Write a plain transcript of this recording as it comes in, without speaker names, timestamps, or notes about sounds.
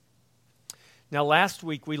Now, last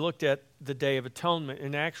week we looked at the Day of Atonement,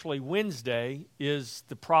 and actually Wednesday is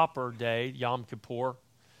the proper day, Yom Kippur.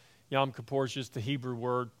 Yom Kippur is just the Hebrew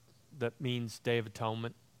word that means Day of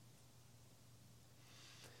Atonement.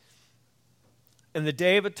 And the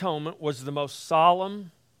Day of Atonement was the most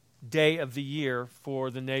solemn day of the year for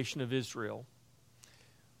the nation of Israel.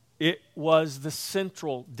 It was the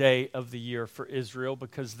central day of the year for Israel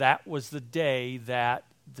because that was the day that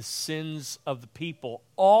the sins of the people,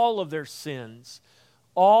 all of their sins,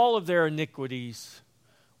 all of their iniquities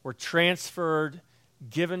were transferred,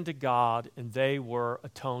 given to God, and they were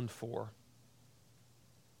atoned for.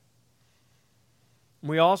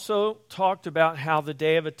 We also talked about how the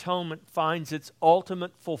Day of Atonement finds its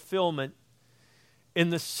ultimate fulfillment in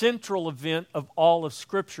the central event of all of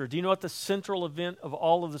Scripture. Do you know what the central event of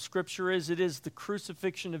all of the Scripture is? It is the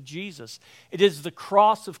crucifixion of Jesus. It is the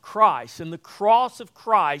cross of Christ. And the cross of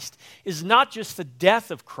Christ is not just the death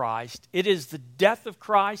of Christ. It is the death of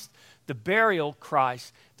Christ, the burial of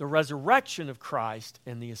Christ, the resurrection of Christ,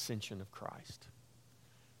 and the ascension of Christ.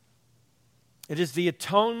 It is the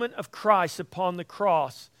atonement of Christ upon the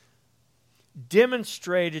cross,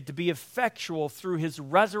 demonstrated to be effectual through his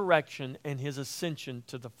resurrection and his ascension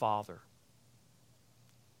to the Father.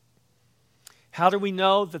 How do we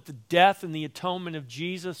know that the death and the atonement of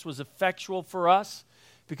Jesus was effectual for us?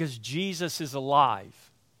 Because Jesus is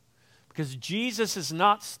alive. Because Jesus is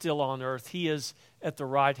not still on earth. He is at the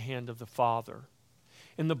right hand of the Father.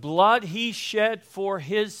 And the blood he shed for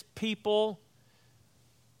his people,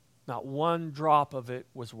 not one drop of it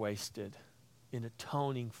was wasted in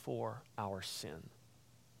atoning for our sin.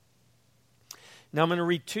 Now I'm going to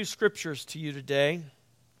read two scriptures to you today.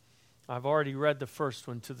 I've already read the first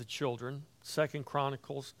one to the children, 2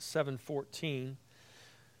 Chronicles 7:14.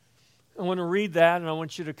 I want to read that, and I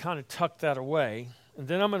want you to kind of tuck that away. And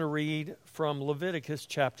then I'm going to read from Leviticus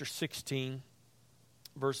chapter 16,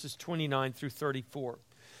 verses 29 through 34.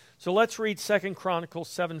 So let's read 2 Chronicles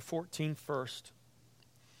 7:14 first.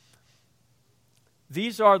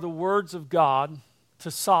 These are the words of God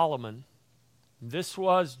to Solomon. This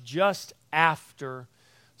was just after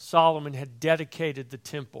Solomon had dedicated the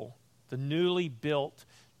temple, the newly built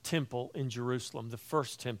temple in Jerusalem, the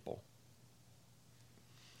first temple.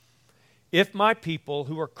 If my people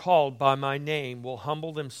who are called by my name will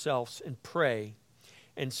humble themselves and pray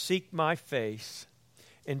and seek my face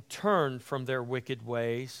and turn from their wicked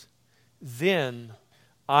ways, then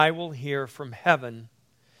I will hear from heaven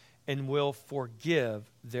and will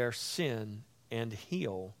forgive their sin and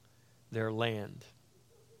heal their land.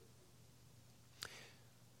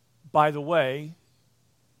 By the way,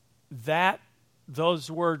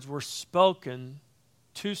 those words were spoken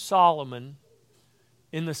to Solomon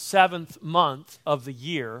in the 7th month of the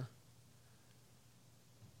year,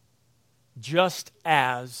 just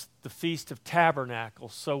as the Feast of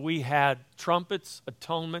Tabernacles. So we had trumpets,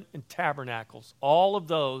 atonement, and tabernacles. All of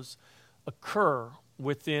those occur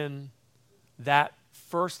within that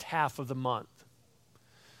first half of the month.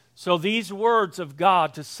 So these words of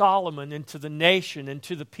God to Solomon and to the nation and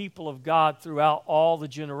to the people of God throughout all the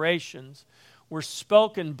generations were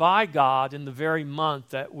spoken by God in the very month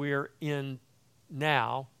that we're in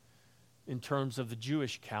now in terms of the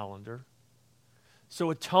Jewish calendar. So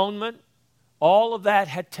atonement, all of that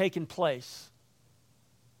had taken place.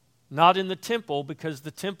 Not in the temple, because the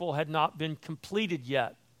temple had not been completed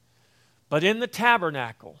yet. But in the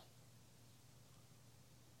tabernacle,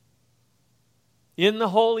 in the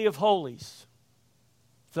Holy of Holies,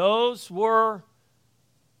 those were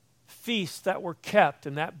feasts that were kept,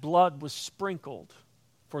 and that blood was sprinkled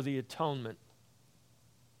for the atonement.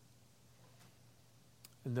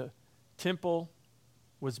 And the temple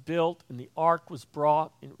was built, and the ark was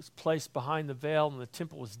brought, and it was placed behind the veil, and the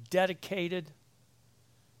temple was dedicated.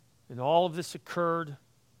 And all of this occurred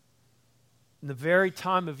in the very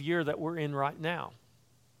time of year that we're in right now.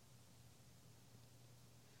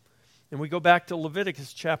 And we go back to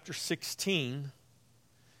Leviticus chapter 16,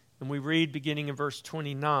 and we read beginning in verse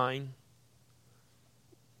 29.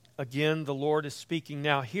 Again, the Lord is speaking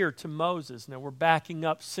now here to Moses. Now we're backing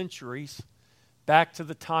up centuries, back to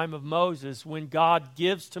the time of Moses, when God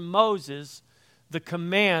gives to Moses the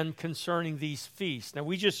command concerning these feasts. Now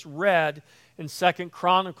we just read in 2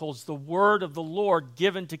 Chronicles the word of the Lord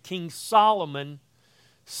given to King Solomon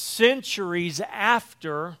centuries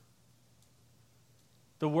after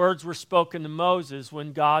the words were spoken to Moses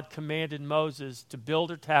when God commanded Moses to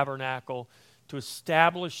build a tabernacle, to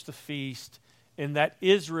establish the feast, and that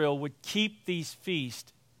Israel would keep these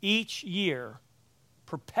feasts each year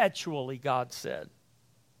perpetually, God said.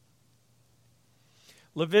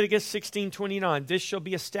 Leviticus 16:29, this shall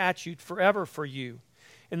be a statute forever for you,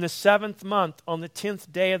 In the 7th month, on the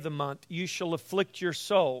 10th day of the month, you shall afflict your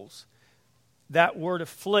souls. That word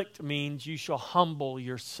afflict means you shall humble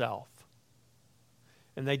yourself.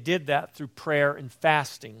 And they did that through prayer and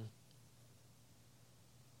fasting.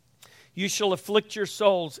 You shall afflict your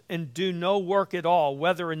souls and do no work at all,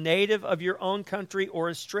 whether a native of your own country or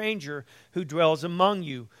a stranger who dwells among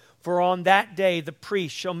you. For on that day the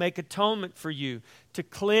priest shall make atonement for you, to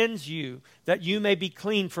cleanse you, that you may be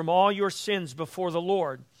clean from all your sins before the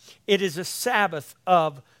Lord. It is a Sabbath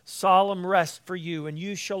of solemn rest for you, and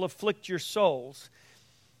you shall afflict your souls.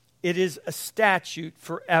 It is a statute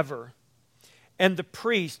forever. And the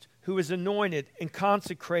priest who is anointed and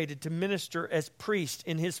consecrated to minister as priest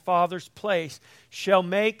in his father's place shall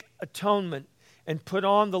make atonement and put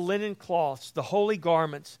on the linen cloths, the holy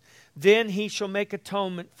garments. Then he shall make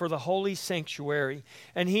atonement for the holy sanctuary,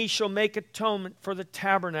 and he shall make atonement for the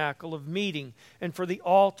tabernacle of meeting and for the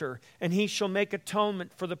altar, and he shall make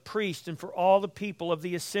atonement for the priest and for all the people of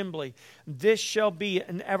the assembly. This shall be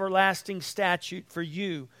an everlasting statute for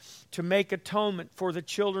you, to make atonement for the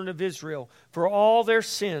children of Israel for all their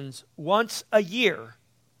sins once a year.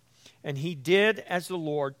 And he did as the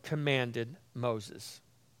Lord commanded Moses.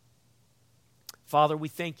 Father, we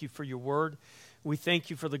thank you for your word. We thank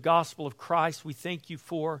you for the gospel of Christ. We thank you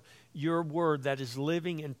for your word that is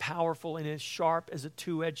living and powerful and as sharp as a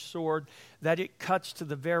two-edged sword, that it cuts to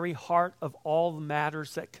the very heart of all the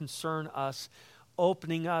matters that concern us,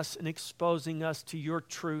 opening us and exposing us to your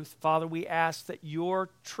truth. Father, we ask that your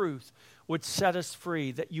truth would set us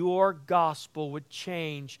free, that your gospel would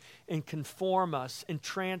change and conform us and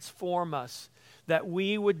transform us, that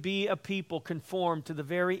we would be a people conformed to the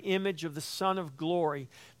very image of the Son of Glory,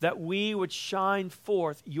 that we would shine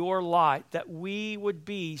forth your light, that we would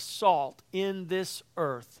be salt in this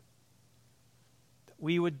earth, that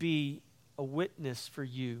we would be a witness for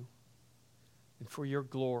you and for your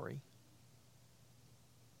glory,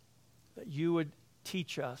 that you would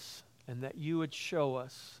teach us and that you would show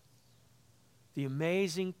us the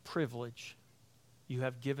amazing privilege you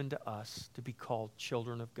have given to us to be called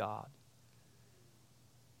children of God,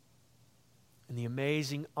 and the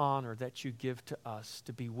amazing honor that you give to us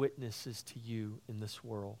to be witnesses to you in this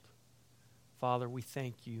world. Father, we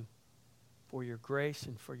thank you for your grace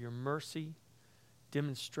and for your mercy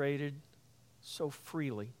demonstrated so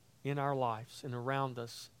freely in our lives and around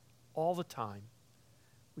us all the time.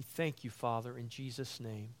 We thank you, Father, in Jesus'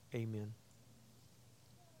 name. Amen.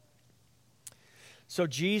 So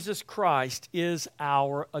Jesus Christ is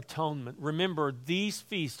our atonement. Remember, these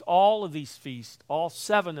feasts, all of these feasts, all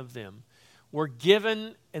 7 of them, were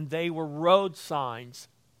given, and they were road signs,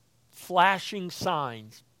 flashing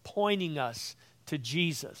signs, pointing us to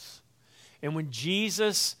Jesus. And when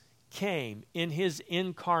Jesus came in his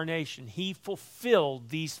incarnation, he fulfilled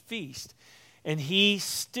these feasts, and he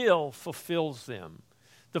still fulfills them.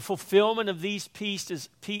 The fulfillment of these feasts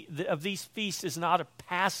is not a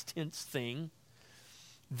past tense thing.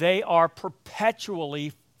 They are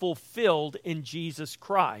perpetually fulfilled in Jesus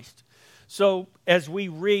Christ. So as we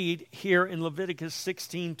read here in Leviticus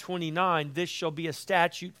 16:29, this shall be a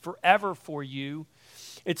statute forever for you.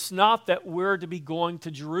 It's not that we're to be going to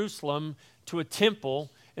Jerusalem to a temple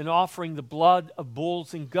and offering the blood of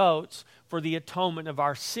bulls and goats for the atonement of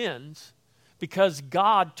our sins, because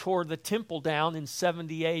God tore the temple down in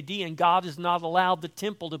 70 AD, and God has not allowed the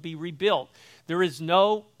temple to be rebuilt. There is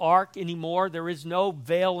no ark anymore. There is no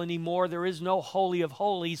veil anymore. There is no Holy of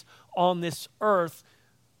Holies on this earth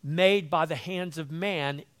made by the hands of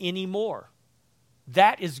man anymore.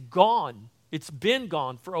 That is gone. It's been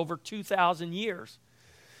gone for over 2,000 years.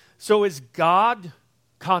 So is God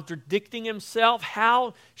contradicting himself?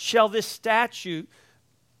 How shall this statute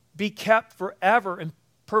be kept forever in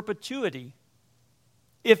perpetuity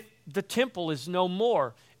if the temple is no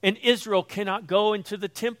more and Israel cannot go into the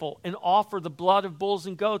temple and offer the blood of bulls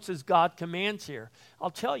and goats as God commands here? I'll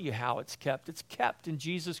tell you how it's kept. It's kept in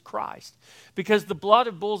Jesus Christ. Because the blood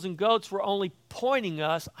of bulls and goats were only pointing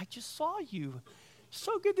us. I just saw you.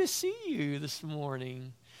 So good to see you this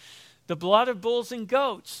morning. The blood of bulls and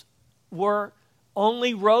goats were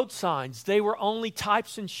only road signs. They were only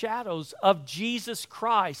types and shadows of Jesus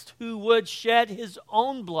Christ, who would shed his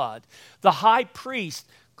own blood. The high priest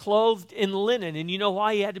clothed in linen. And you know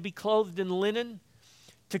why he had to be clothed in linen?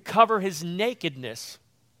 To cover his nakedness.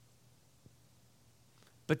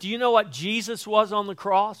 But do you know what Jesus was on the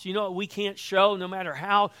cross? You know what we can't show, no matter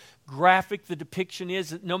how graphic the depiction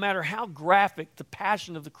is, no matter how graphic the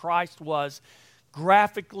passion of the Christ was,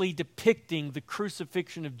 graphically depicting the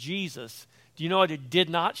crucifixion of Jesus. Do you know what it did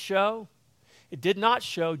not show? It did not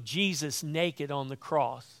show Jesus naked on the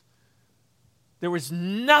cross. There was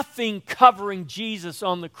nothing covering Jesus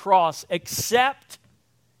on the cross except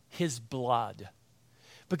his blood.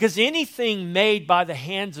 Because anything made by the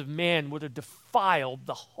hands of man would have defiled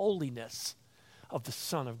the holiness of the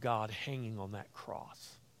Son of God hanging on that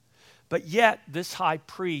cross. But yet, this high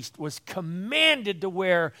priest was commanded to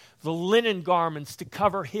wear the linen garments to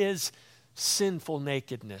cover his sinful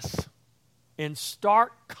nakedness. In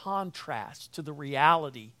stark contrast to the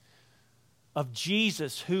reality of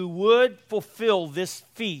Jesus, who would fulfill this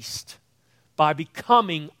feast by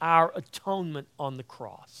becoming our atonement on the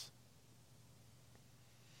cross.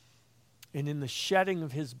 And in the shedding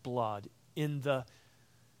of his blood, in the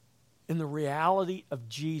reality of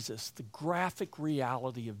Jesus, the graphic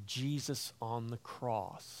reality of Jesus on the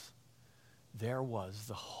cross, there was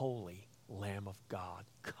the holy Lamb of God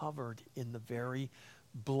covered in the very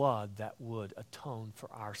blood that would atone for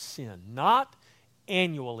our sin. Not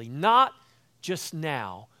annually, not just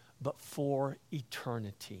now, but for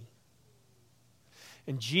eternity.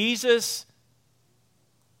 And Jesus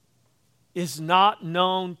is not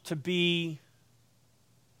known to be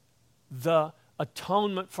the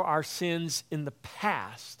atonement for our sins in the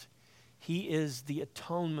past. He is the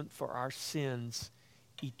atonement for our sins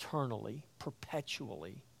eternally,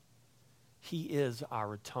 perpetually. He is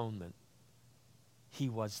our atonement. He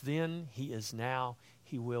was then, he is now,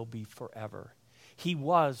 he will be forever. He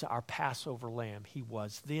was our Passover lamb. He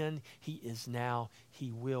was then, he is now,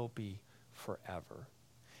 he will be forever.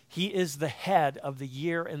 He is the head of the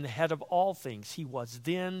year and the head of all things. He was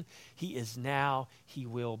then, he is now, he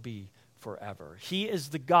will be forever. He is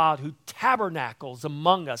the God who tabernacles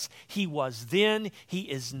among us. He was then, he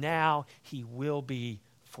is now, he will be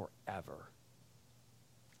forever.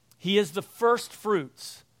 He is the first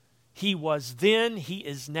fruits. He was then, he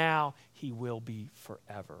is now, he will be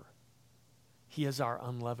forever. He is our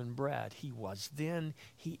unleavened bread. He was then,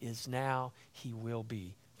 he is now, he will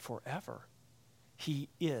be forever. He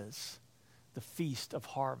is the feast of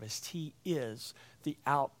harvest. He is the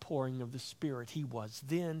outpouring of the Spirit. He was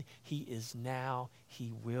then, he is now,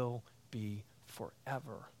 he will be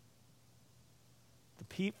forever.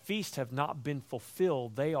 The feasts have not been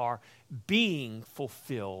fulfilled. They are being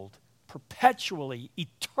fulfilled perpetually,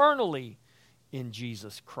 eternally in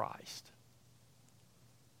Jesus Christ.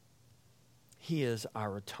 He is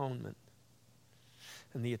our atonement.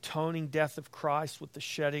 And the atoning death of Christ with the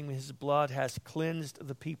shedding of his blood has cleansed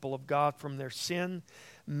the people of God from their sin,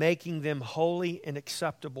 making them holy and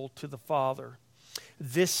acceptable to the Father.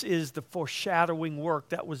 This is the foreshadowing work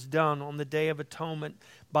that was done on the Day of Atonement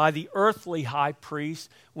by the earthly high priest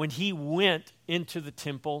when he went into the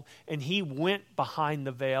temple and he went behind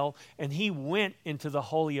the veil and he went into the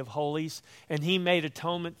Holy of Holies and he made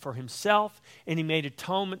atonement for himself and he made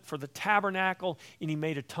atonement for the tabernacle and he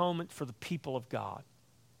made atonement for the people of God.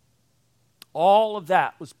 All of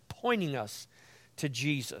that was pointing us to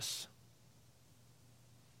Jesus.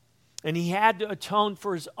 And he had to atone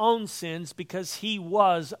for his own sins because he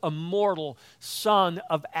was a mortal son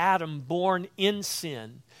of Adam, born in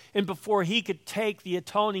sin. And before he could take the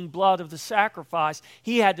atoning blood of the sacrifice,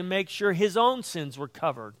 he had to make sure his own sins were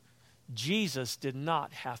covered. Jesus did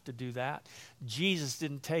not have to do that. Jesus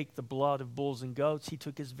didn't take the blood of bulls and goats. He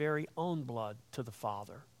took his very own blood to the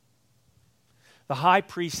Father. The high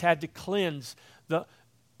priest had to cleanse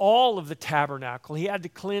all of the tabernacle. He had to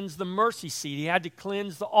cleanse the mercy seat. He had to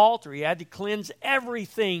cleanse the altar. He had to cleanse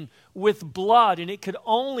everything with blood, and it could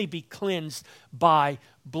only be cleansed by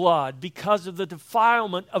blood because of the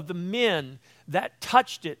defilement of the men that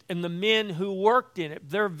touched it and the men who worked in it.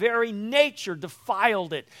 Their very nature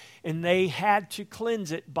defiled it, and they had to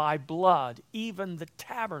cleanse it by blood. Even the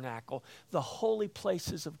tabernacle, the holy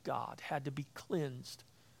places of God, had to be cleansed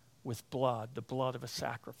with blood, the blood of a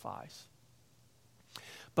sacrifice.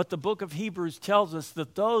 But the book of Hebrews tells us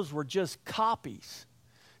that those were just copies.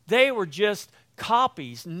 They were just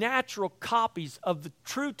copies, natural copies of the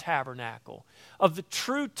true tabernacle, of the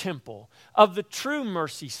true temple, of the true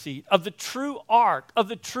mercy seat, of the true ark, of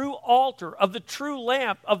the true altar, of the true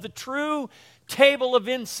lamp, of the true table of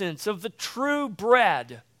incense, of the true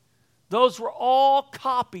bread. Those were all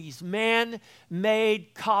copies,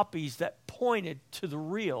 man-made copies that pointed to the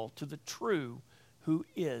real, to the true, who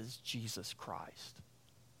is Jesus Christ.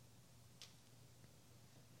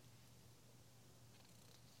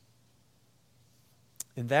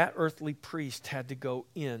 And that earthly priest had to go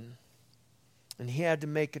in, and he had to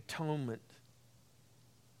make atonement.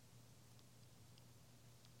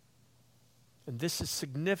 And this is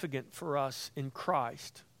significant for us in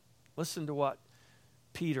Christ. Listen to what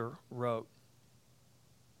Peter wrote.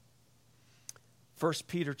 1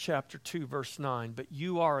 Peter chapter 2, verse 9, but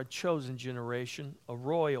you are a chosen generation, a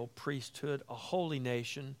royal priesthood, a holy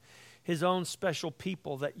nation, his own special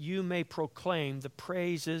people, that you may proclaim the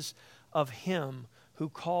praises of him who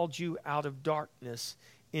called you out of darkness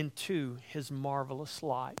into his marvelous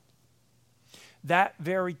light. That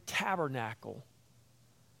very tabernacle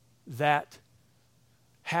that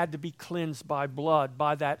had to be cleansed by blood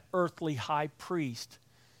by that earthly high priest,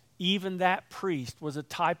 even that priest was a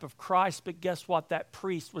type of Christ, but guess what? That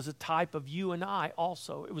priest was a type of you and I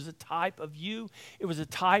also. It was a type of you. It was a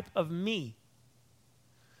type of me.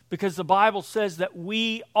 Because the Bible says that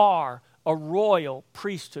we are a royal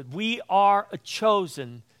priesthood. We are a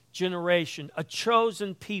chosen generation, a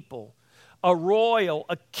chosen people, a royal,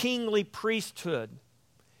 a kingly priesthood,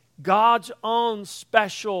 God's own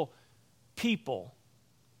special people,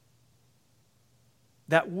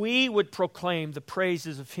 that we would proclaim the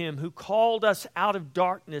praises of him who called us out of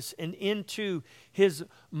darkness and into his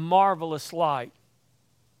marvelous light.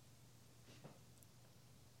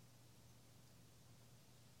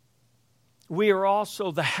 We are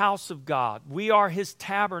also the house of God. We are his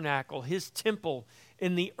tabernacle, his temple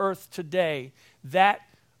in the earth today. That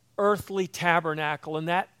earthly tabernacle and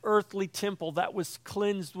that earthly temple that was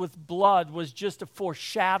cleansed with blood was just a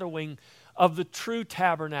foreshadowing of the true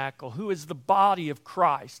tabernacle, who is the body of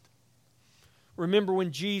Christ. Remember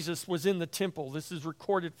when Jesus was in the temple, this is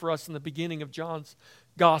recorded for us in the beginning of John's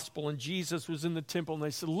gospel, and Jesus was in the temple, and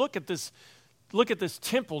they said, look at this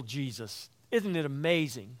temple, Jesus. Isn't it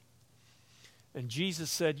amazing? And Jesus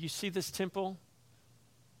said, you see this temple?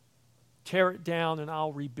 Tear it down and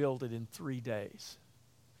I'll rebuild it in 3 days.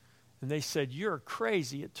 And they said, you're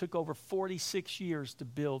crazy. It took over 46 years to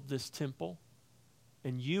build this temple,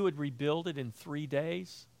 and you would rebuild it in 3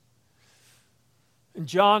 days? And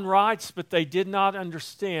John writes, but they did not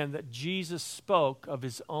understand that Jesus spoke of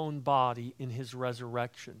his own body in his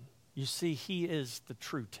resurrection. You see, he is the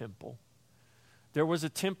true temple. There was a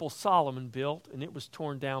temple Solomon built, and it was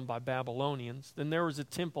torn down by Babylonians. Then there was a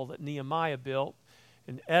temple that Nehemiah built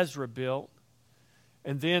and Ezra built.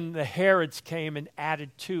 And then the Herods came and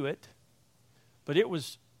added to it. But it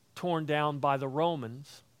was torn down by the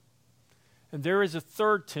Romans. And there is a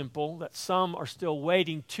third temple that some are still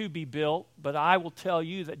waiting to be built. But I will tell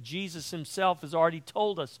you that Jesus himself has already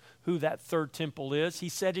told us who that third temple is. He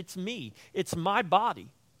said, it's me. It's my body.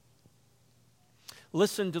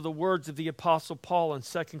 Listen to the words of the Apostle Paul in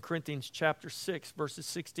 2 Corinthians chapter 6, verses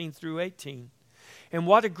 16 through 18. And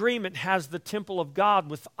what agreement has the temple of God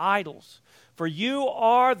with idols? For you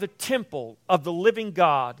are the temple of the living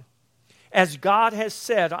God. As God has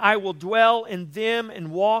said, I will dwell in them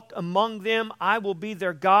and walk among them. I will be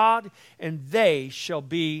their God, and they shall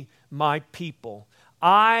be my people.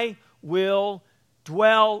 I will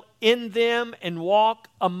dwell in them and walk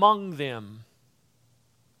among them.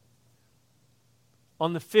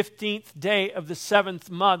 On the 15th day of the 7th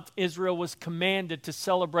month, Israel was commanded to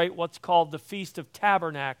celebrate what's called the Feast of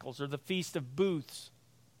Tabernacles, or the Feast of Booths.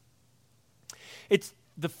 It's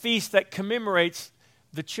the feast that commemorates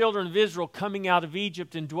the children of Israel coming out of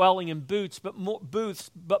Egypt and dwelling in booths,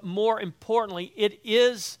 but more importantly, it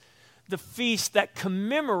is the feast that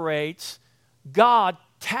commemorates God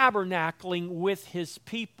tabernacling with his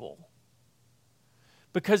people.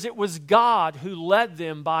 Because it was God who led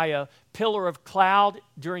them by a pillar of cloud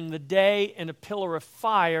during the day and a pillar of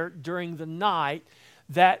fire during the night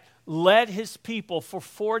that led his people for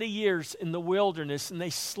 40 years in the wilderness, and they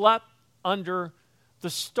slept under the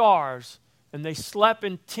stars, and they slept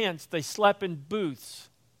in tents, they slept in booths.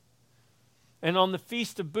 And on the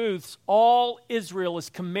Feast of Booths, all Israel is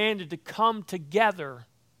commanded to come together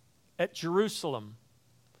at Jerusalem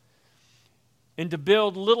and to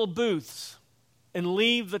build little booths and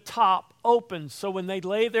leave the top open so when they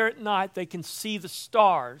lay there at night, they can see the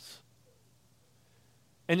stars.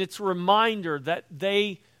 And it's a reminder that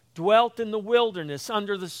they dwelt in the wilderness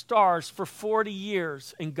under the stars for 40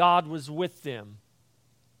 years, and God was with them.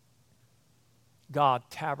 God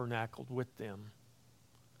tabernacled with them.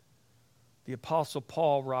 The Apostle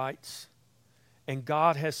Paul writes, and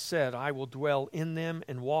God has said, I will dwell in them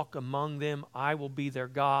and walk among them. I will be their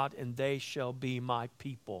God, and they shall be my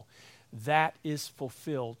people. That is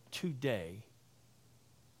fulfilled today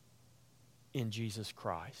in Jesus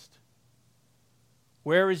Christ.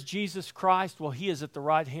 Where is Jesus Christ? Well, he is at the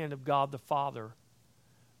right hand of God the Father.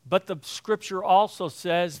 But the Scripture also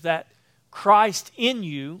says that Christ in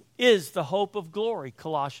you is the hope of glory,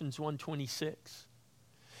 Colossians 1:26.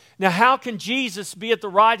 Now, how can Jesus be at the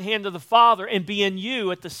right hand of the Father and be in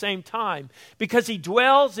you at the same time? Because he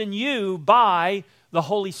dwells in you by the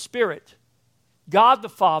Holy Spirit. God the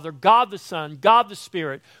Father, God the Son, God the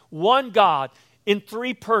Spirit, one God in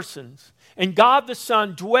three persons, and God the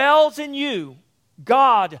Son dwells in you.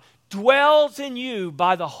 God dwells in you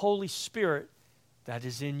by the Holy Spirit that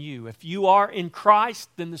is in you. If you are in Christ,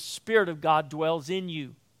 then the Spirit of God dwells in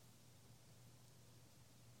you.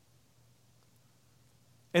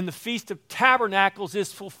 And the Feast of Tabernacles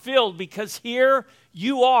is fulfilled because here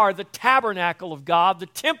you are the tabernacle of God, the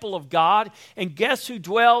temple of God, and guess who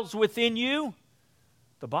dwells within you?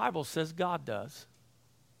 The Bible says God does.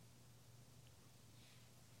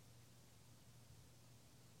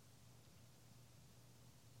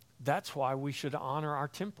 That's why we should honor our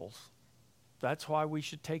temples. That's why we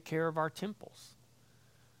should take care of our temples.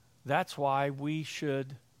 That's why we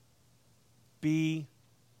should be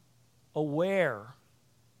aware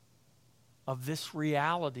of this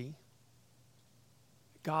reality.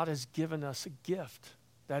 God has given us a gift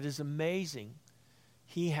that is amazing.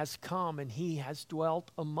 He has come and He has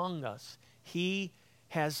dwelt among us. He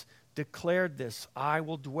has declared this. I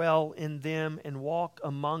will dwell in them and walk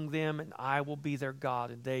among them, and I will be their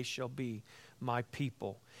God, and they shall be my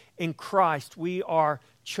people. In Christ, we are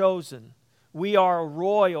chosen. We are a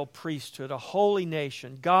royal priesthood, a holy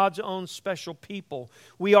nation, God's own special people.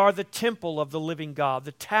 We are the temple of the living God,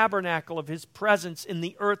 the tabernacle of His presence in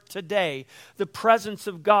the earth today. The presence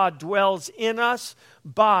of God dwells in us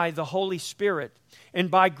by the Holy Spirit.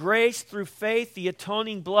 And by grace, through faith, the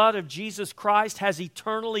atoning blood of Jesus Christ has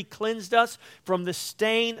eternally cleansed us from the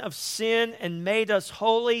stain of sin and made us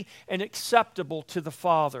holy and acceptable to the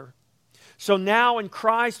Father. So now in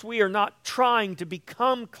Christ, we are not trying to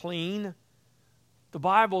become clean. The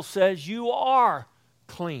Bible says you are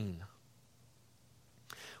clean.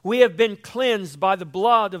 We have been cleansed by the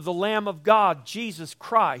blood of the Lamb of God, Jesus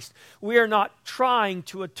Christ. We are not trying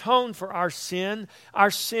to atone for our sin. Our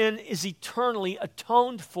sin is eternally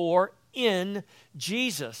atoned for in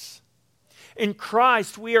Jesus. In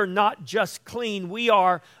Christ, we are not just clean, we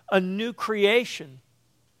are a new creation.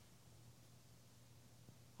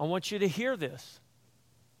 I want you to hear this.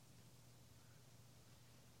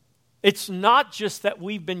 It's not just that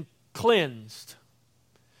we've been cleansed,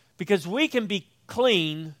 because we can be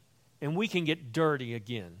clean and we can get dirty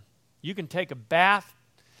again. You can take a bath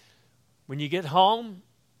when you get home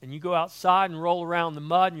and you go outside and roll around in the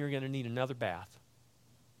mud and you're going to need another bath.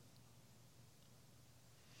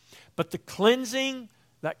 But the cleansing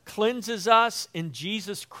that cleanses us in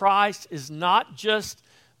Jesus Christ is not just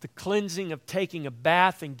the cleansing of taking a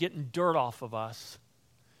bath and getting dirt off of us.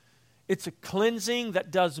 It's a cleansing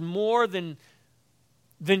that does more than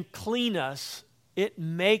clean us. It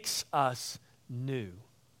makes us new.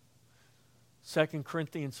 2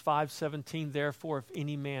 Corinthians 5:17, therefore, if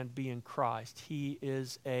any man be in Christ, he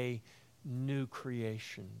is a new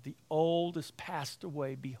creation. The old is passed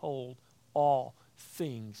away. Behold, all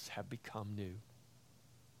things have become new.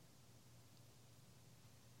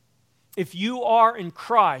 If you are in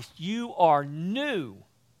Christ, you are new.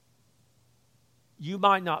 You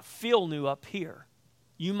might not feel new up here.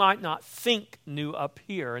 You might not think new up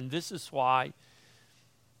here. And this is why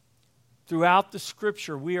throughout the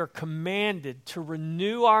Scripture we are commanded to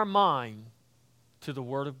renew our mind to the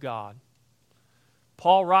Word of God.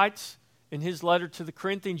 Paul writes in his letter to the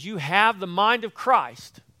Corinthians, you have the mind of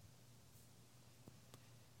Christ.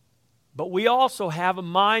 But we also have a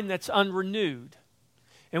mind that's unrenewed.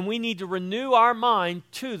 And we need to renew our mind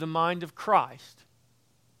to the mind of Christ.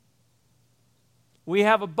 We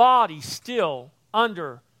have a body still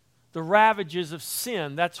under the ravages of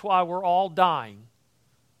sin. That's why we're all dying.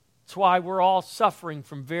 That's why we're all suffering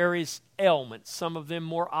from various ailments, some of them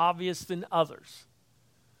more obvious than others.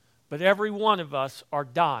 But every one of us are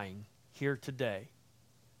dying here today.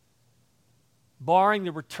 Barring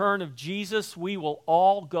the return of Jesus, we will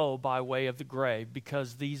all go by way of the grave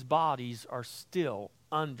because these bodies are still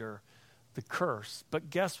under the curse.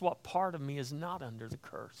 But guess what part of me is not under the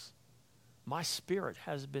curse? My spirit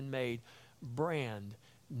has been made brand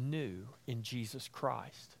new in Jesus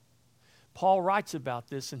Christ. Paul writes about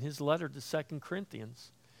this in his letter to 2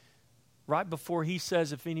 Corinthians. Right before he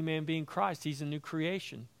says, if any man be in Christ, he's a new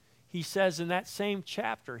creation. He says in that same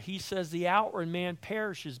chapter, he says the outward man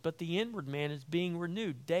perishes, but the inward man is being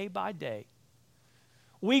renewed day by day.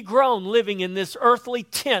 We groan living in this earthly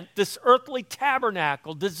tent, this earthly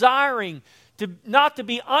tabernacle, desiring not to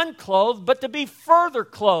be unclothed, but to be further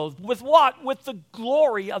clothed. With what? With the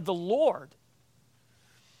glory of the Lord.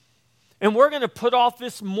 And we're going to put off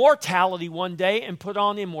this mortality one day and put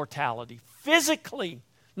on immortality. Physically,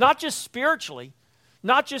 not just spiritually,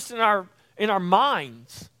 not just in our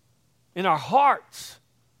minds, in our hearts.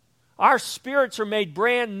 Our spirits are made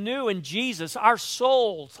brand new in Jesus. Our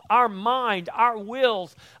souls, our mind, our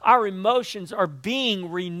wills, our emotions are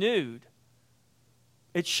being renewed.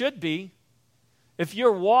 It should be. If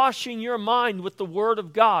you're washing your mind with the Word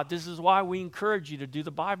of God, this is why we encourage you to do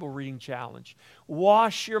the Bible reading challenge.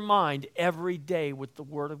 Wash your mind every day with the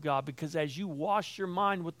Word of God, because as you wash your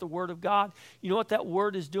mind with the Word of God, you know what that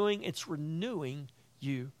Word is doing? It's renewing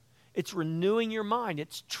you. It's renewing your mind.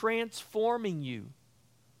 It's transforming you.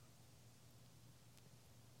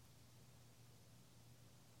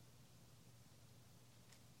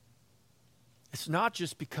 It's not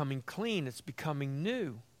just becoming clean, it's becoming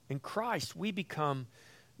new. In Christ, we become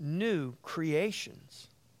new creations.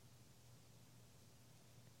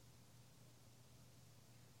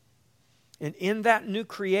 And in that new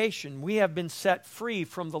creation, we have been set free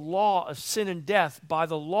from the law of sin and death by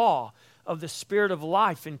the law of the Spirit of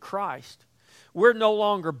life in Christ. We're no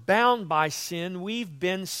longer bound by sin. We've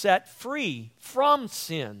been set free from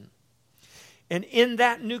sin. And in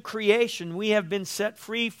that new creation, we have been set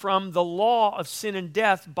free from the law of sin and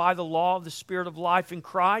death by the law of the Spirit of life in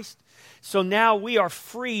Christ. So now we are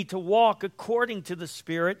free to walk according to the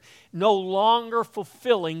Spirit, no longer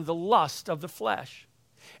fulfilling the lust of the flesh.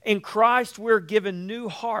 In Christ, we're given new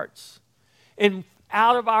hearts. And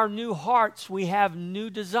out of our new hearts, we have new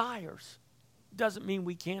desires. Doesn't mean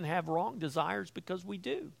we can't have wrong desires, because we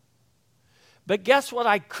do. But guess what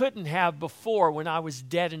I couldn't have before when I was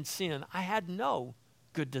dead in sin? I had no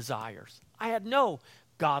good desires. I had no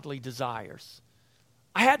godly desires.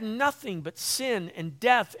 I had nothing but sin and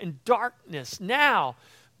death and darkness. Now,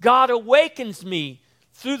 God awakens me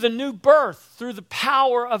through the new birth, through the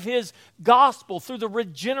power of His gospel, through the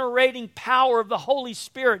regenerating power of the Holy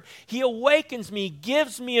Spirit. He awakens me,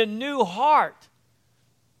 gives me a new heart.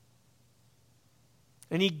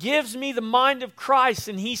 And He gives me the mind of Christ,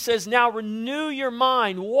 and He says, now renew your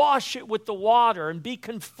mind, wash it with the water, and be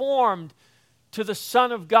conformed to the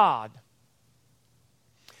Son of God.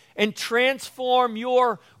 And transform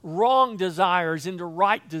your wrong desires into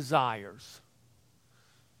right desires.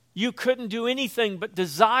 You couldn't do anything but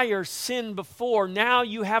desire sin before. Now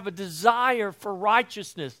you have a desire for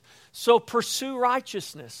righteousness, so pursue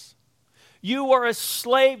righteousness. You were a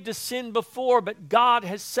slave to sin before, but God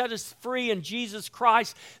has set us free in Jesus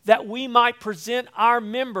Christ that we might present our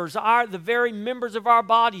members, the very members of our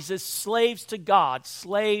bodies, as slaves to God,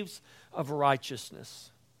 slaves of righteousness.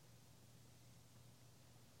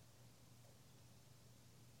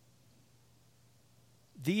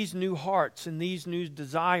 These new hearts and these new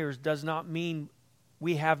desires does not mean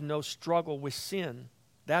we have no struggle with sin.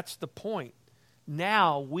 That's the point.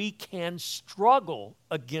 Now we can struggle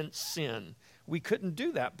against sin. We couldn't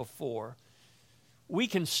do that before. We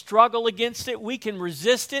can struggle against it, we can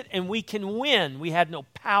resist it, and we can win. We had no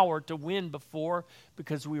power to win before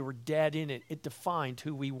because we were dead in it. It defined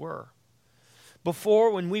who we were.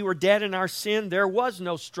 Before, when we were dead in our sin, there was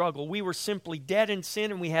no struggle. We were simply dead in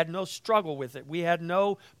sin, and we had no struggle with it. We had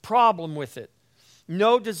no problem with it.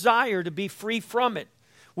 No desire to be free from it.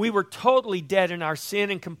 We were totally dead in our sin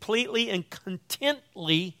and completely and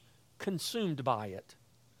contently consumed by it.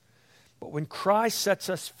 But when Christ sets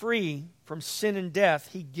us free from sin and death,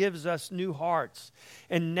 He gives us new hearts.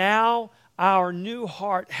 And now our new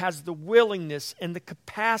heart has the willingness and the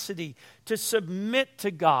capacity to submit to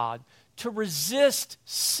God, to resist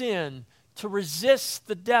sin, to resist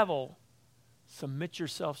the devil. Submit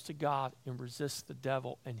yourselves to God and resist the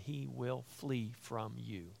devil, and he will flee from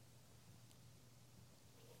you.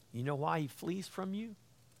 You know why he flees from you?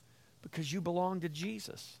 Because you belong to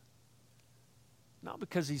Jesus. Not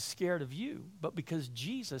because he's scared of you, but because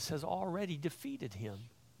Jesus has already defeated him.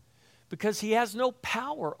 Because he has no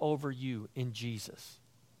power over you in Jesus.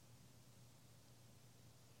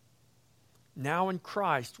 Now in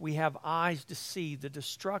Christ, we have eyes to see the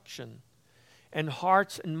destruction and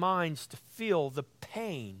hearts and minds to feel the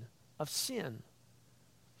pain of sin.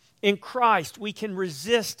 In Christ, we can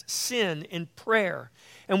resist sin in prayer,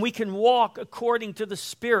 and we can walk according to the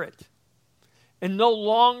Spirit and no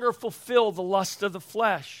longer fulfill the lust of the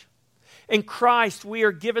flesh. In Christ, we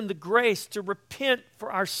are given the grace to repent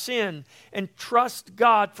for our sin and trust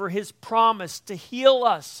God for His promise to heal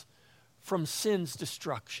us from sin's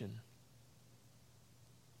destruction.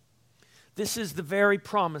 This is the very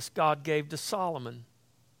promise God gave to Solomon.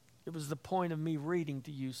 It was the point of me reading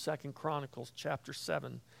to you 2 Chronicles chapter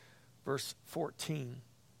 7, verse 14.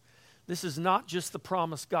 This is not just the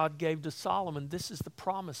promise God gave to Solomon. This is the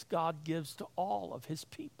promise God gives to all of His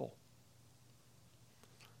people.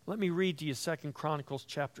 Let me read to you 2 Chronicles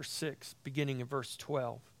chapter 6, beginning in verse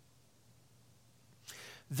 12.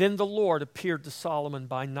 Then the Lord appeared to Solomon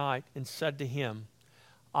by night and said to him,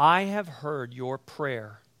 I have heard your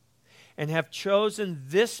prayer and have chosen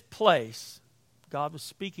this place. God was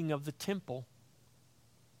speaking of the temple.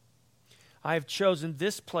 I have chosen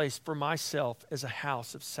this place for myself as a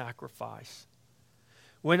house of sacrifice.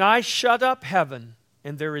 When I shut up heaven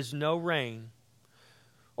and there is no rain,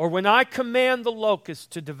 or when I command the locusts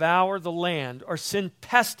to devour the land, or send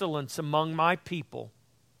pestilence among my people,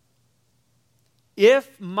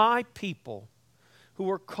 if my people who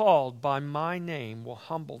are called by my name will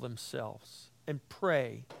humble themselves and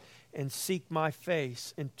pray and seek my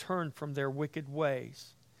face and turn from their wicked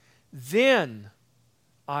ways, then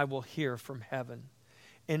I will hear from heaven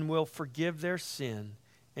and will forgive their sin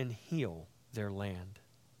and heal their land.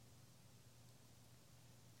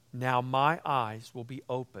 Now my eyes will be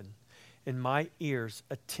open and my ears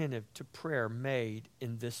attentive to prayer made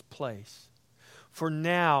in this place. For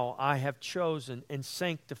now I have chosen and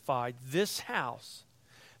sanctified this house,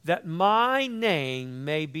 that my name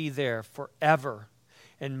may be there forever,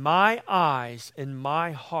 and my eyes and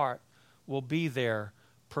my heart will be there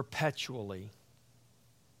perpetually.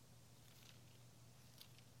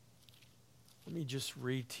 Let me just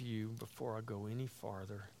read to you before I go any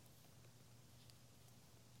farther.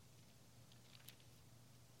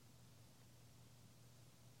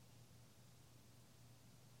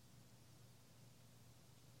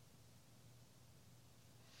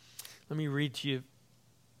 Let me read to you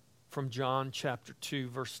from John chapter 2,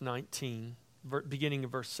 verse 19, beginning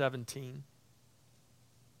of verse 17.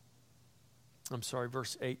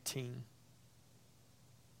 Verse 18.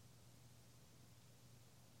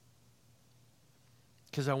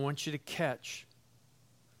 Because I want you to catch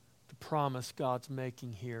the promise God's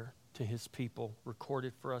making here to his people,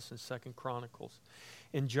 recorded for us in 2 Chronicles.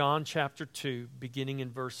 In John chapter 2, beginning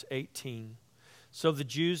in verse 18. So the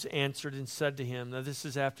Jews answered and said to him, now this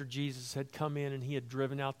is after Jesus had come in and he had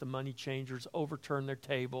driven out the money changers, overturned their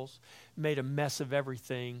tables, made a mess of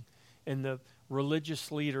everything, and the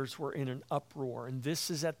religious leaders were in an uproar. And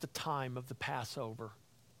this is at the time of the Passover.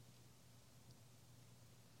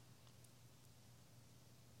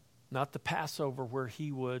 Not the Passover where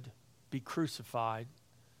he would be crucified,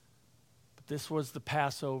 but this was the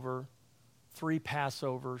Passover, 3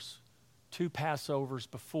 Passovers, 2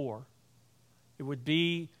 Passovers before. It would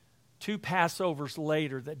be 2 Passovers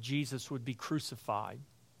later that Jesus would be crucified.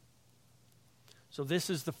 So this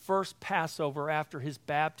is the first Passover after his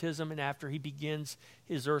baptism and after he begins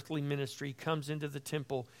his earthly ministry. He comes into the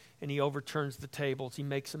temple and he overturns the tables. He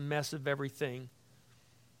makes a mess of everything.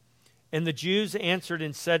 And the Jews answered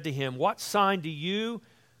and said to him, what sign do you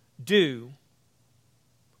do?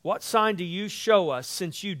 What sign do you show us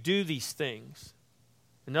since you do these things?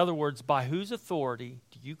 In other words, by whose authority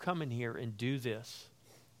do you come in here and do this?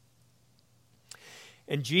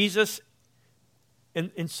 And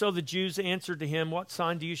so the Jews answered to him, what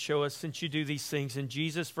sign do you show us since you do these things? And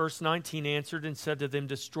Jesus, verse 19, answered and said to them,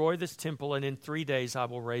 destroy this temple, and in 3 days I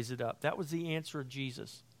will raise it up. That was the answer of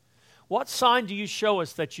Jesus. What sign do you show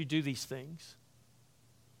us that you do these things?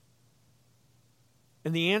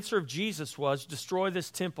 And the answer of Jesus was, destroy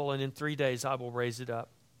this temple, and in 3 days I will raise it up.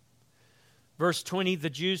 Verse 20, the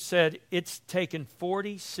Jews said, it's taken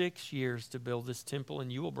 46 years to build this temple,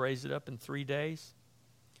 and you will raise it up in 3 days.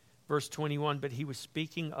 Verse 21, but he was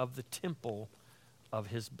speaking of the temple of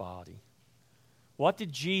his body. What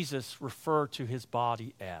did Jesus refer to his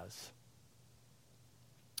body as?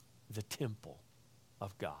 The temple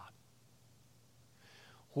of God.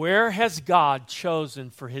 Where has God chosen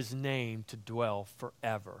for his name to dwell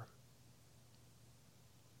forever?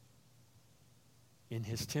 In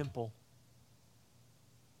his temple.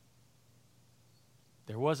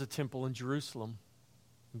 There was a temple in Jerusalem.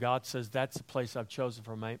 God says, that's the place I've chosen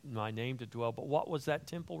for my name to dwell. But what was that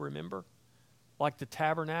temple, remember? Like the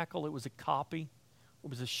tabernacle, it was a copy. It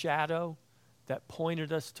was a shadow that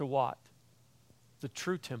pointed us to what? The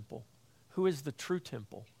true temple. Who is the true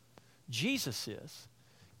temple? Jesus is.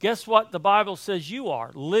 Guess what the Bible says you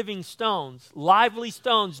are? Living stones, lively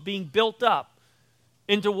stones being built up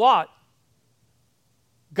into what?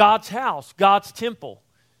 God's house, God's temple.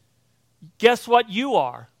 Guess what you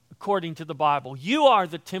are, according to the Bible? You are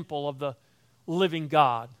the temple of the living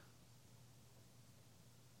God.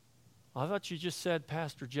 I thought you just said,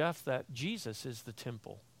 Pastor Jeff, that Jesus is the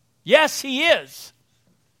temple. Yes, he is.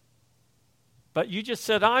 But you just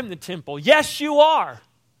said, I'm the temple. Yes, you are.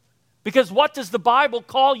 Because what does the Bible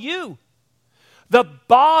call you? The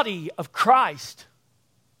body of Christ.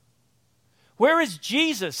 Where is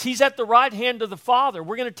Jesus? He's at the right hand of the Father.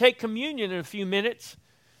 We're going to take communion in a few minutes.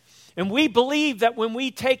 And we believe that when we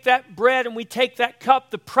take that bread and we take that cup,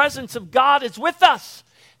 the presence of God is with us.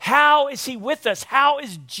 How is he with us? How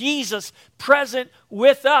is Jesus present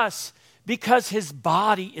with us? Because his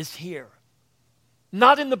body is here.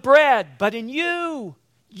 Not in the bread, but in you.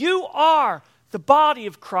 You are the body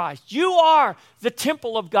of Christ. You are the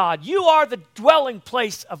temple of God. You are the dwelling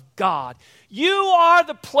place of God. You are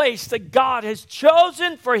the place that God has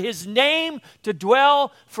chosen for His name to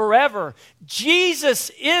dwell forever.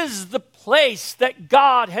 Jesus is the place that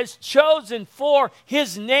God has chosen for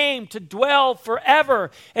His name to dwell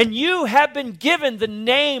forever. And you have been given the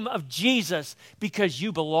name of Jesus because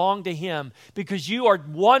you belong to Him, because you are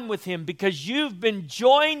one with Him, because you've been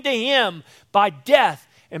joined to Him by death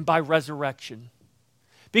and by resurrection.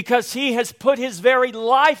 Because He has put His very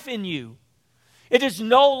life in you. It is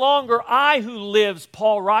no longer I who lives,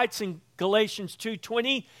 Paul writes in Galatians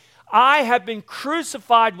 2:20. I have been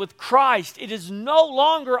crucified with Christ. It is no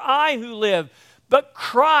longer I who live, but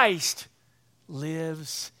Christ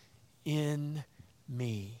lives in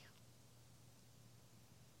me.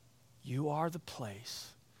 You are the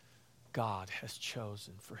place God has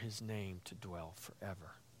chosen for His name to dwell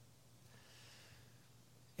forever.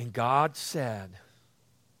 And God said,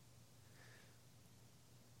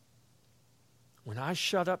 when I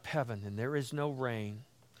shut up heaven and there is no rain,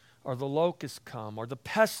 or the locusts come, or the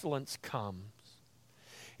pestilence comes,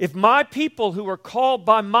 if my people who are called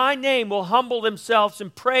by my name will humble themselves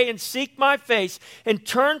and pray and seek my face and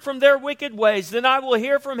turn from their wicked ways, then I will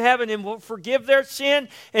hear from heaven and will forgive their sin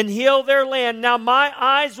and heal their land. Now my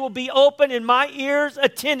eyes will be open and my ears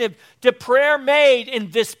attentive to prayer made in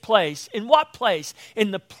this place. In what place? In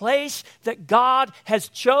the place that God has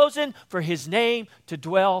chosen for His name to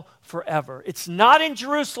dwell forever. It's not in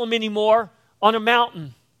Jerusalem anymore on a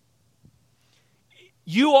mountain.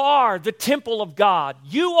 You are the temple of God.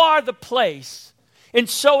 You are the place. And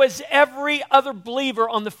so is every other believer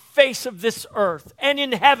on the face of this earth and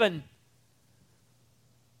in heaven.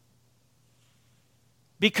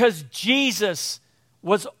 Because Jesus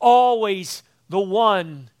was always the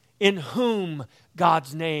one in whom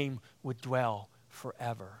God's name would dwell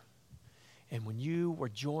forever. And when you were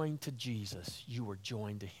joined to Jesus, you were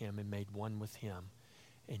joined to Him and made one with Him.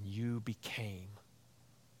 And you became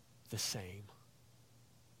the same.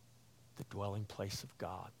 The dwelling place of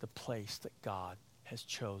God, the place that God has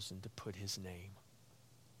chosen to put His name.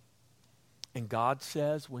 And God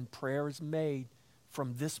says, when prayer is made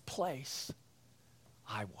from this place,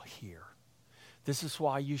 I will hear. This is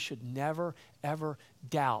why you should never, ever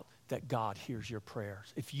doubt that God hears your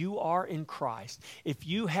prayers. If you are in Christ, if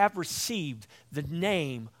you have received the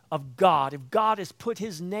name of God, if God has put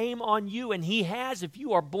His name on you, and He has, if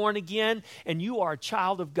you are born again and you are a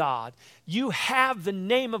child of God, you have the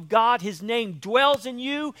name of God. His name dwells in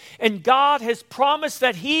you, and God has promised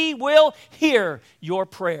that He will hear your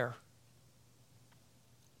prayer.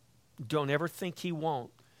 Don't ever think He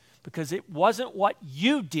won't, because it wasn't what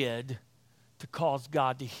you did to cause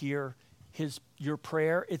God to hear your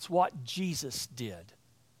prayer. It's what Jesus did.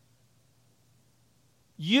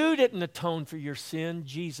 You didn't atone for your sin.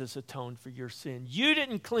 Jesus atoned for your sin. You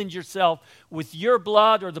didn't cleanse yourself with your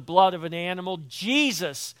blood or the blood of an animal.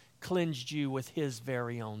 Jesus cleansed you with His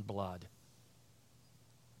very own blood.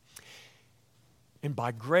 And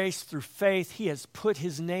by grace through faith, He has put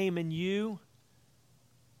His name in you.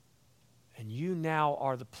 And you now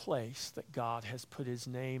are the place that God has put His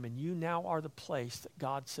name. And you now are the place that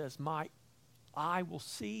God says, my eye will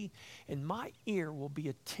see and my ear will be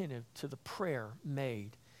attentive to the prayer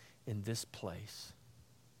made in this place.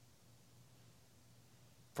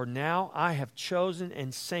 For now I have chosen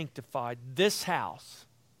and sanctified this house.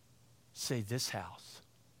 Say this house.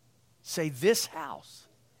 Say this house.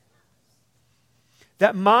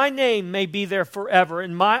 That my name may be there forever,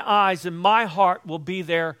 and my eyes and my heart will be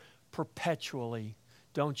there perpetually.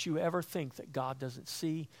 Don't you ever think that God doesn't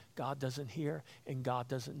see, God doesn't hear, and God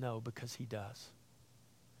doesn't know, because He does.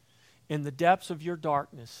 In the depths of your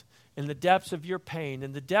darkness, in the depths of your pain,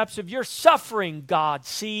 in the depths of your suffering, God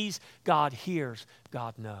sees, God hears,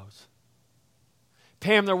 God knows.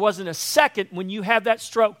 Pam, there wasn't a second when you had that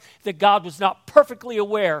stroke that God was not perfectly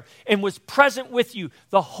aware and was present with you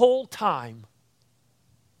the whole time.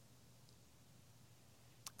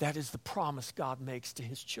 That is the promise God makes to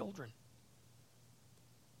His children.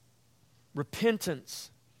 Repentance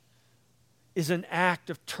is an act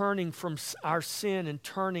of turning from our sin and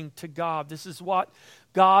turning to God. This is what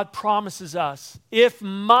God promises us. If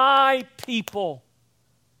my people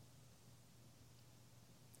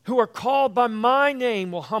who are called by my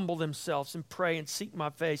name will humble themselves and pray and seek my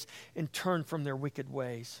face and turn from their wicked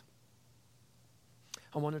ways.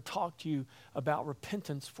 I want to talk to you about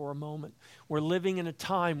repentance for a moment. We're living in a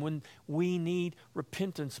time when we need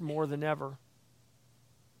repentance more than ever.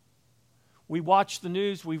 We watch the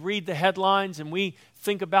news, we read the headlines, and we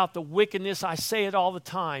think about the wickedness. I say it all the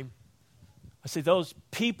time. I say those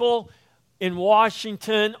people in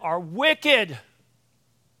Washington are wicked.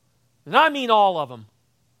 And I mean all of them.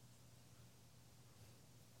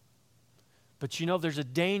 But you know, there's a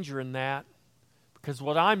danger in that, because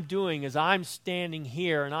what I'm doing is I'm standing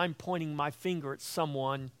here and I'm pointing my finger at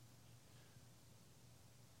someone,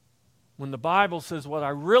 when the Bible says what I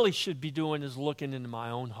really should be doing is looking into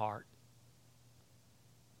my own heart.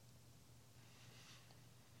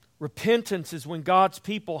 Repentance is when God's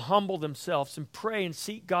people humble themselves and pray and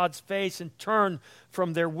seek God's face and turn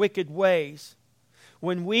from their wicked ways.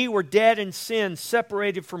 When we were dead in sin,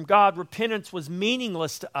 separated from God, repentance was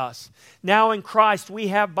meaningless to us. Now in Christ, we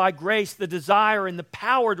have by grace the desire and the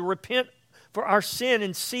power to repent for our sin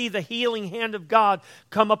and see the healing hand of God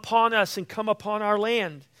come upon us and come upon our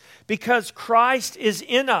land. Because Christ is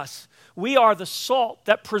in us, we are the salt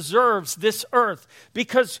that preserves this earth.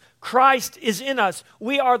 Because Christ is in us,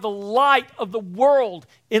 we are the light of the world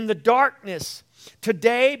in the darkness.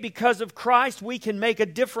 Today, because of Christ, we can make a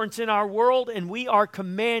difference in our world, and we are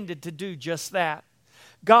commanded to do just that.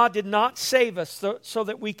 God did not save us so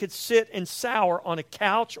that we could sit and sour on a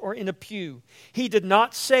couch or in a pew. He did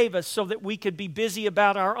not save us so that we could be busy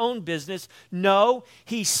about our own business. No,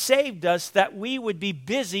 He saved us that we would be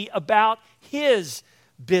busy about His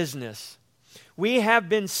business. We have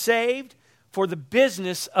been saved for the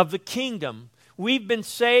business of the kingdom. We've been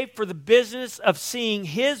saved for the business of seeing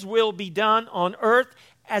His will be done on earth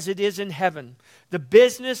as it is in heaven. The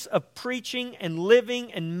business of preaching and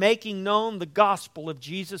living and making known the gospel of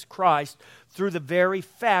Jesus Christ through the very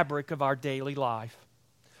fabric of our daily life.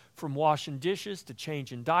 From washing dishes to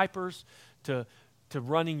changing diapers to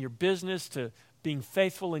running your business to being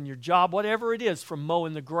faithful in your job, whatever it is, from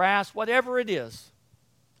mowing the grass, whatever it is,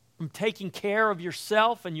 from taking care of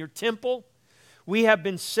yourself and your temple. We have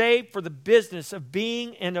been saved for the business of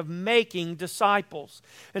being and of making disciples,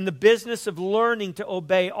 and the business of learning to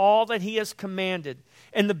obey all that He has commanded,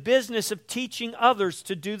 and the business of teaching others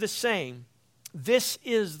to do the same. This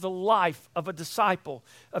is the life of a disciple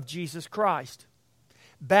of Jesus Christ.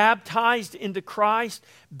 Baptized into Christ,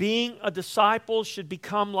 being a disciple should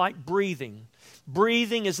become like breathing.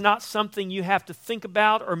 Breathing is not something you have to think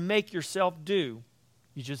about or make yourself do.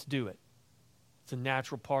 You just do it. It's a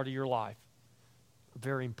natural part of your life. A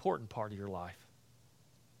very important part of your life.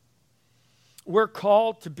 We're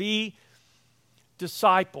called to be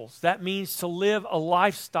disciples. That means to live a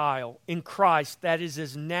lifestyle in Christ that is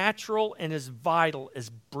as natural and as vital as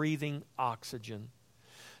breathing oxygen.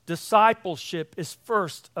 Discipleship is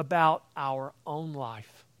first about our own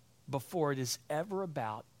life before it is ever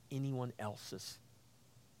about anyone else's.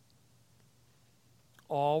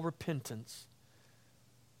 All repentance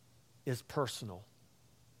is personal.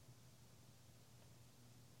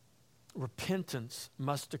 Repentance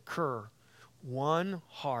must occur one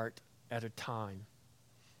heart at a time.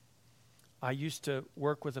 I used to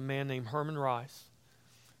work with a man named Herman Rice.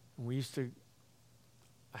 And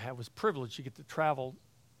I was privileged to get to travel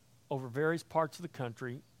over various parts of the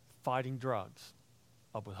country fighting drugs.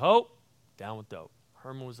 Up with hope, down with dope.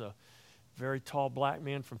 Herman was a very tall black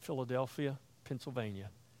man from Philadelphia, Pennsylvania,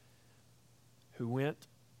 who went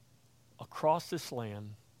across this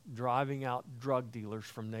land driving out drug dealers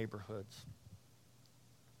from neighborhoods.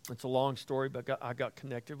 It's a long story, but I got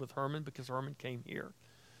connected with Herman because Herman came here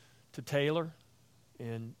to Taylor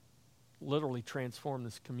and literally transformed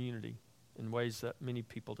this community in ways that many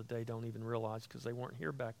people today don't even realize because they weren't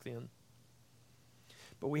here back then.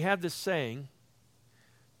 But we had this saying,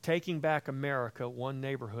 taking back America one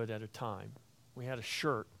neighborhood at a time. We had a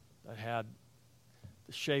shirt that had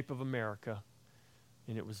the shape of America,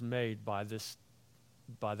 and it was made by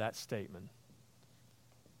that statement.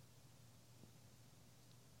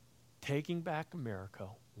 Taking back America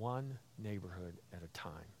one neighborhood at a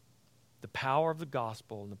time. The power of the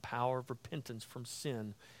gospel and the power of repentance from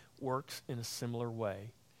sin works in a similar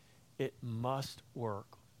way. It must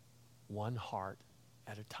work one heart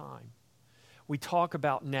at a time. We talk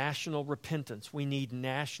about national repentance. We need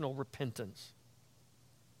national repentance.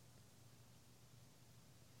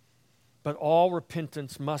 But all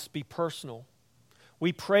repentance must be personal.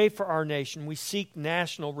 We pray for our nation. We seek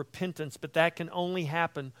national repentance, but that can only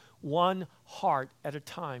happen one heart at a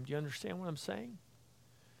time. Do you understand what I'm saying?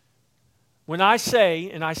 When I say,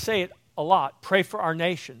 and I say it a lot, pray for our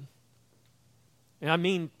nation, and I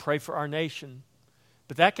mean pray for our nation,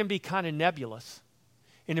 but that can be kind of nebulous.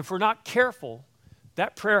 And if we're not careful,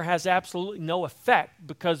 that prayer has absolutely no effect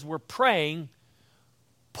because we're praying,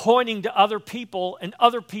 pointing to other people and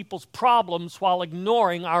other people's problems while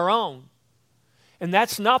ignoring our own. And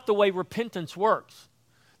that's not the way repentance works.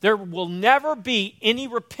 There will never be any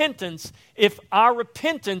repentance if our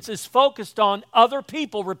repentance is focused on other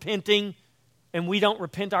people repenting and we don't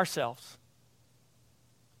repent ourselves.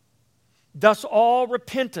 Thus, all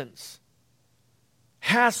repentance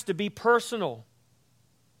has to be personal.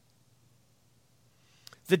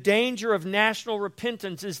 The danger of national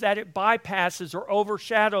repentance is that it bypasses or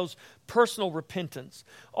overshadows personal repentance.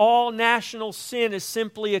 All national sin is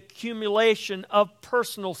simply accumulation of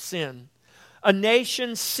personal sin. A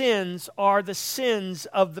nation's sins are the sins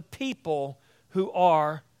of the people who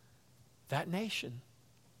are that nation.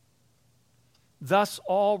 Thus,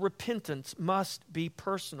 all repentance must be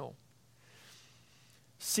personal.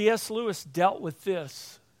 C.S. Lewis dealt with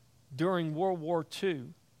this during World War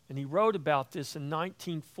II, and he wrote about this in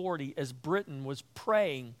 1940 as Britain was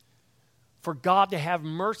praying for God to have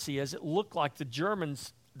mercy, as it looked like the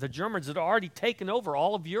Germans had already taken over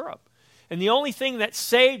all of Europe. And the only thing that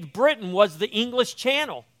saved Britain was the English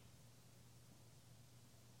Channel.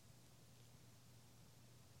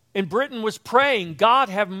 And Britain was praying, God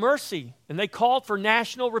have mercy, and they called for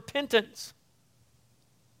national repentance.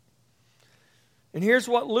 And here's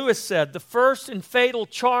what Lewis said: the first and fatal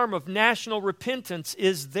charm of national repentance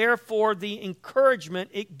is therefore the encouragement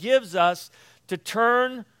it gives us to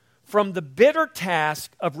turn from the bitter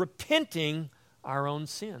task of repenting our own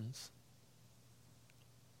sins.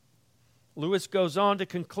 Lewis goes on to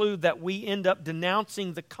conclude that we end up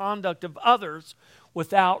denouncing the conduct of others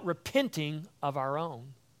without repenting of our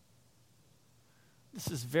own. This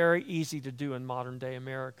is very easy to do in modern day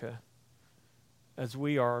America, as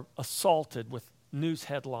we are assaulted with news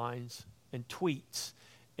headlines and tweets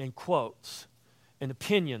and quotes and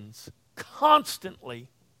opinions constantly.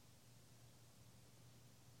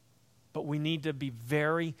 But we need to be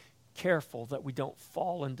very careful that we don't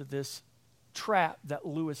fall into this trap that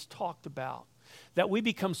Lewis talked about, that we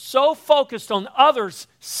become so focused on others'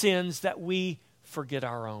 sins that we forget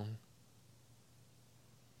our own.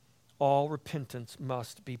 All repentance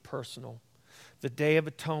must be personal. The Day of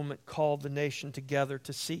Atonement called the nation together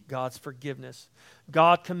to seek God's forgiveness.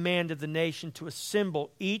 God commanded the nation to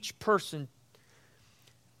assemble each person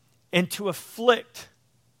and to afflict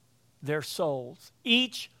their souls.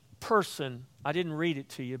 Each person, I didn't read it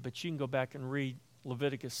to you, but you can go back and read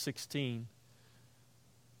Leviticus 16.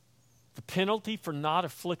 The penalty for not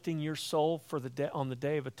afflicting your soul on the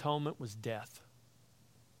Day of Atonement was death.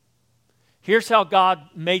 Here's how God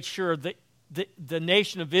made sure that the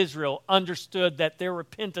nation of Israel understood that their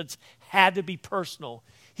repentance had to be personal.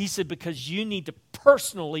 He said, because you need to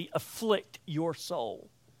personally afflict your soul.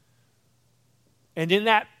 And in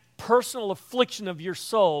that personal affliction of your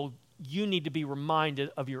soul, you need to be reminded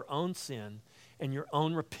of your own sin and your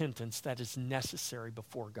own repentance that is necessary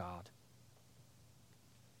before God.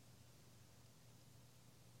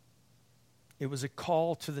 It was a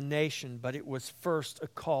call to the nation, but it was first a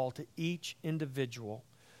call to each individual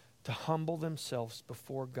to humble themselves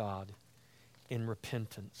before God in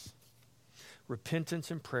repentance.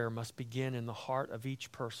 Repentance and prayer must begin in the heart of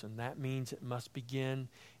each person. That means it must begin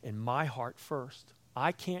in my heart first.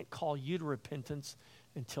 I can't call you to repentance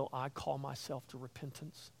until I call myself to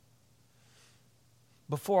repentance.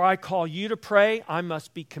 Before I call you to pray, I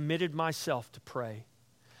must be committed myself to pray.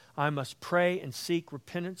 I must pray and seek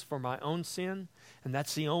repentance for my own sin, and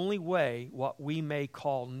that's the only way what we may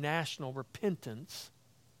call national repentance.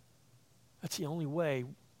 That's the only way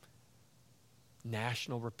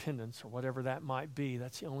national repentance, or whatever that might be,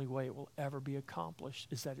 that's the only way it will ever be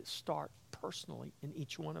accomplished, is that it start personally in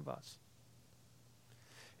each one of us.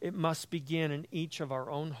 It must begin in each of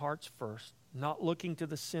our own hearts first, not looking to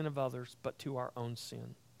the sin of others, but to our own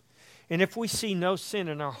sin. And if we see no sin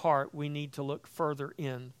in our heart, we need to look further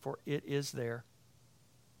in, for it is there.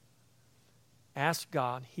 Ask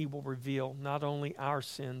God, He will reveal not only our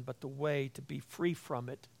sin, but the way to be free from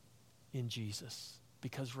it in Jesus.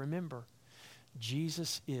 Because remember,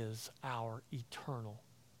 Jesus is our eternal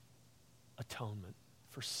atonement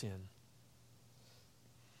for sin.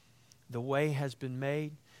 The way has been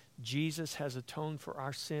made. Jesus has atoned for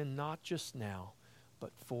our sin, not just now,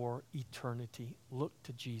 but for eternity. Look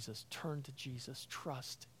to Jesus. Turn to Jesus.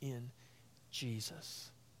 Trust in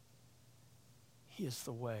Jesus. He is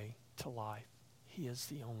the way to life. He is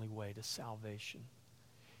the only way to salvation.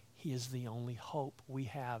 He is the only hope we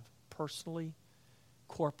have personally,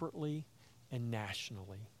 corporately, and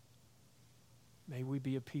nationally. May we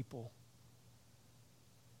be a people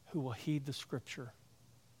who will heed the Scripture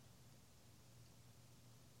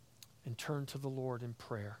and turn to the Lord in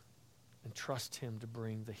prayer and trust Him to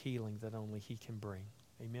bring the healing that only He can bring.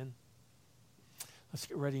 Amen. Let's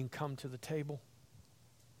get ready and come to the table.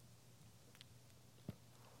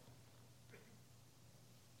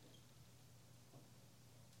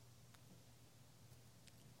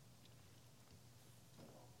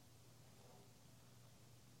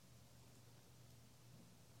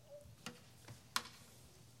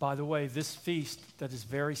 By the way, this feast that is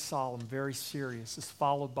very solemn, very serious, is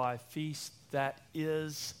followed by a feast that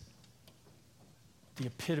is the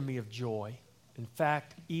epitome of joy. In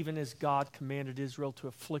fact, even as God commanded Israel to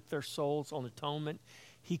afflict their souls on atonement,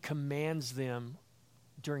 he commands them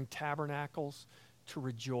during tabernacles to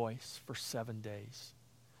rejoice for 7 days.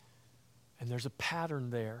 And there's a pattern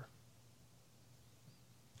there.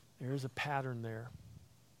 There is a pattern there.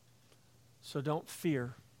 So don't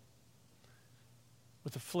fear.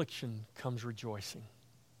 With affliction comes rejoicing.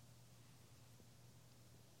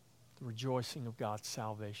 The rejoicing of God's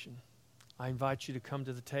salvation. I invite you to come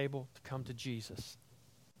to the table, to come to Jesus.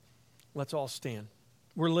 Let's all stand.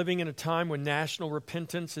 We're living in a time when national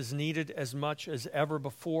repentance is needed as much as ever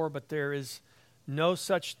before, but there is no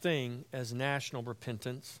such thing as national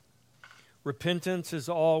repentance. Repentance is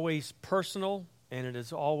always personal and it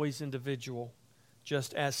is always individual,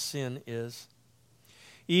 just as sin is.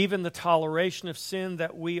 Even the toleration of sin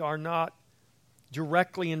that we are not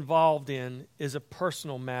directly involved in is a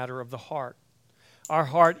personal matter of the heart. Our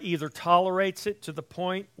heart either tolerates it to the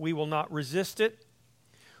point we will not resist it,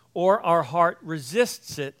 or our heart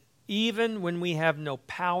resists it even when we have no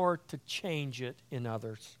power to change it in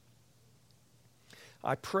others.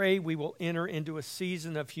 I pray we will enter into a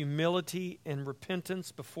season of humility and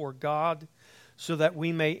repentance before God so that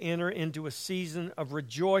we may enter into a season of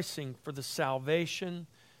rejoicing for the salvation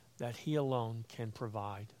that He alone can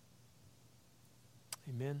provide.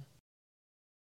 Amen.